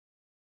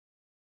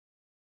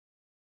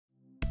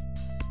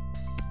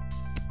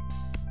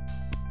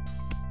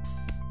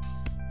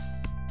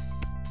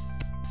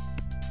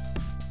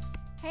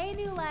Hey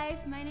New Life,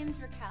 my name is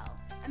Raquel.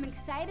 I'm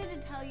excited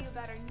to tell you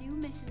about our new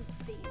missions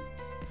theme,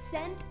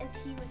 Sent as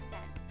He was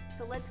Sent.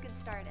 So let's get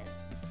started.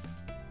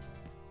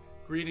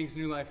 Greetings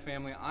New Life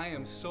family. I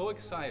am so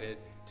excited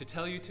to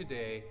tell you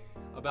today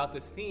about the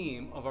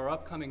theme of our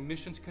upcoming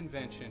missions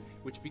convention,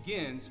 which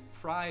begins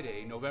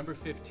Friday, November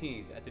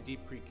 15th at the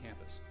Deep Creek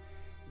campus.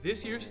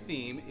 This year's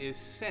theme is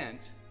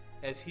Sent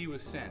as He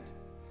was Sent.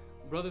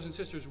 Brothers and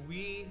sisters,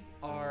 we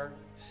are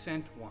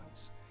sent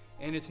ones.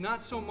 And it's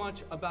not so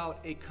much about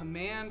a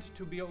command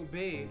to be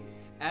obeyed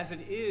as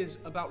it is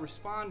about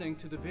responding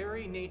to the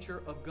very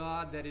nature of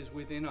God that is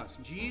within us.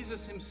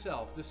 Jesus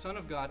himself, the Son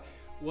of God,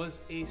 was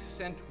a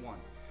sent one.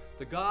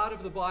 The God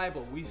of the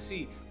Bible we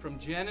see from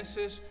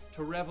Genesis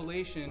to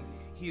Revelation,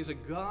 He is a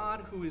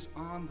God who is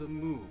on the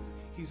move.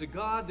 He's a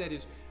God that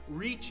is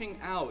reaching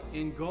out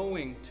and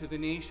going to the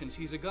nations.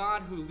 He's a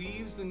God who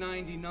leaves the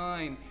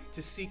 99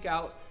 to seek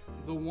out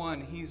the one.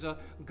 He's a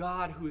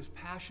God who is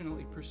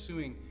passionately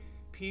pursuing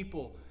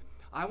people.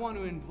 I want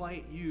to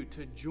invite you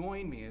to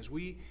join me as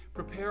we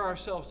prepare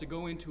ourselves to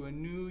go into a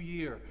new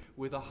year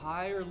with a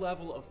higher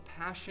level of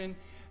passion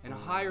and a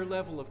higher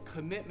level of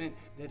commitment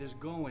that is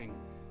going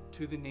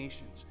to the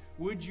nations.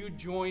 Would you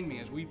join me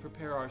as we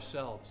prepare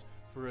ourselves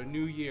for a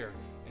new year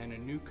and a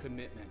new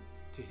commitment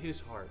to His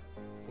heart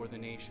for the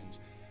nations?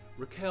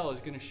 Raquel is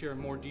going to share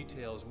more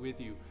details with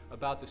you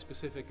about the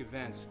specific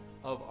events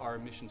of our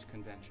missions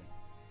convention.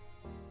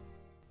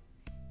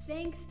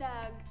 Thanks,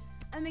 Doug.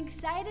 I'm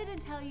excited to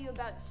tell you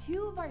about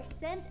two of our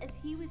Sent as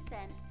He was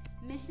Sent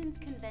missions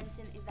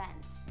convention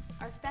events,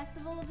 our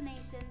Festival of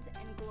Nations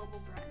and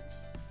Global Brunch.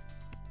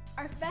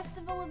 Our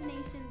Festival of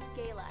Nations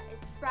Gala is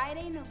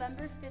Friday,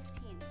 November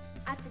 15th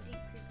at the Deep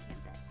Creek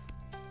campus.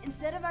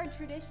 Instead of our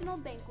traditional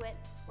banquet,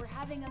 we're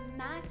having a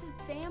massive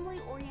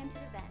family-oriented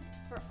event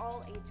for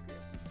all age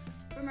groups.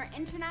 From our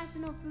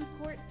international food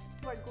court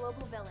to our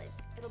global village,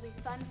 it'll be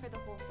fun for the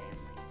whole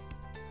family.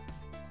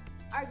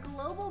 Our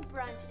Global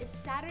Brunch is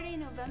Saturday,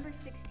 November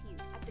 16th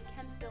at the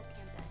Kempsville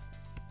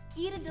campus.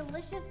 Eat a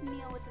delicious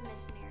meal with the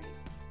missionaries,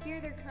 hear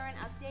their current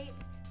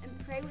updates, and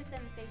pray with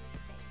them face to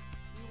face.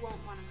 You won't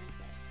want to miss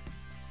it.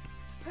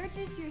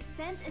 Purchase your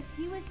Sent as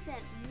He was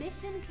Sent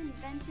mission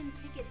convention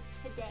tickets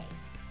today,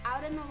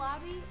 out in the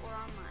lobby or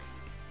online.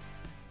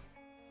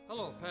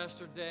 Hello,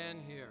 Pastor Dan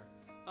here.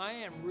 I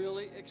am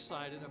really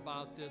excited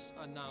about this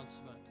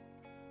announcement.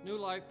 New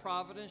Life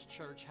Providence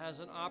Church has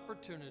an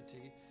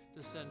opportunity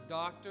to send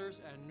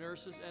doctors and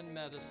nurses and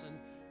medicine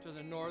to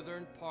the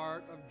northern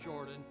part of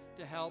Jordan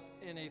to help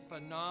in a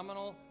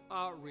phenomenal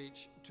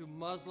outreach to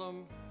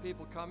Muslim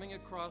people coming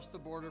across the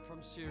border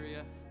from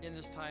Syria in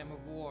this time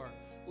of war.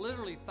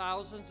 Literally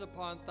thousands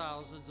upon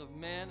thousands of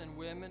men and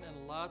women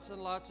and lots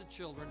of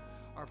children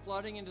are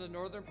flooding into the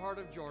northern part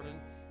of Jordan,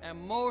 and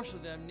most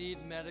of them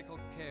need medical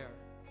care.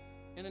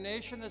 In a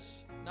nation that's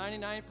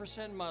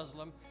 99%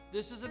 Muslim,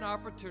 this is an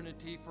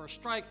opportunity for a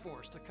strike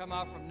force to come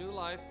out from New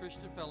Life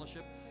Christian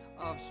Fellowship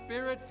of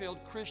Spirit-filled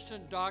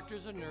Christian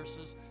doctors and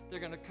nurses. They're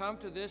going to come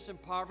to this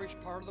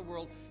impoverished part of the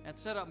world and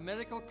set up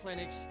medical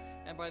clinics,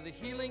 and by the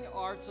healing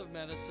arts of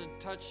medicine,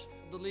 touch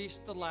the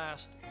least, the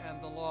last,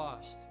 and the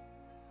lost.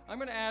 I'm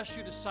going to ask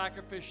you to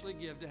sacrificially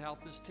give to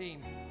help this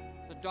team.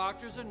 The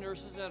doctors and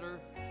nurses that are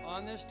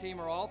on this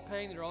team are all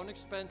paying their own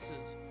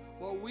expenses.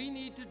 What we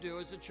need to do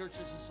as a church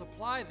is to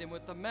supply them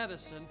with the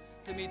medicine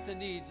to meet the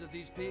needs of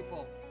these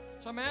people.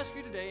 So I'm asking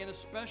you today in a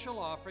special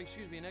offering,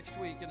 next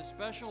week, in a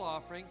special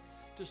offering,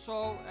 to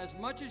sow as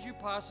much as you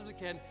possibly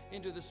can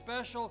into the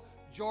special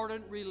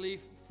Jordan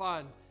Relief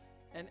Fund.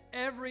 And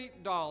every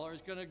dollar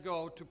is going to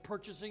go to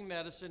purchasing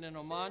medicine in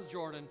Amman,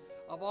 Jordan,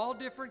 of all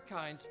different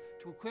kinds,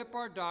 to equip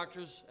our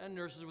doctors and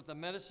nurses with the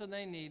medicine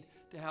they need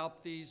to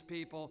help these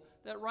people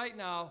that right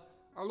now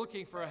are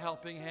looking for a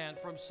helping hand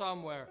from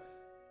somewhere.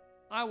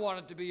 I want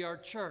it to be our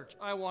church.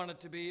 I want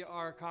it to be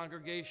our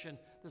congregation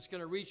that's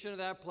going to reach into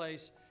that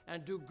place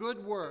and do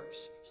good works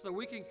so that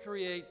we can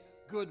create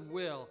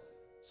goodwill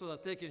so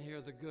that they can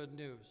hear the good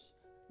news.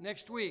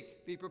 Next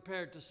week, be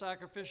prepared to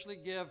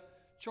sacrificially give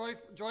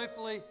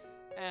joyfully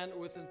and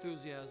with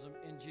enthusiasm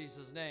in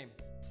Jesus' name.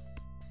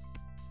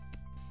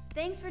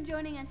 Thanks for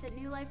joining us at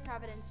New Life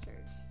Providence Church.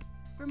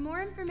 For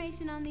more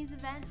information on these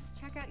events,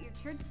 check out your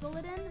church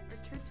bulletin or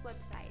church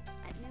website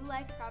at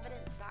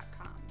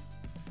newlifeprovidence.com.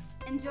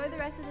 Enjoy the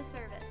rest of the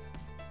service.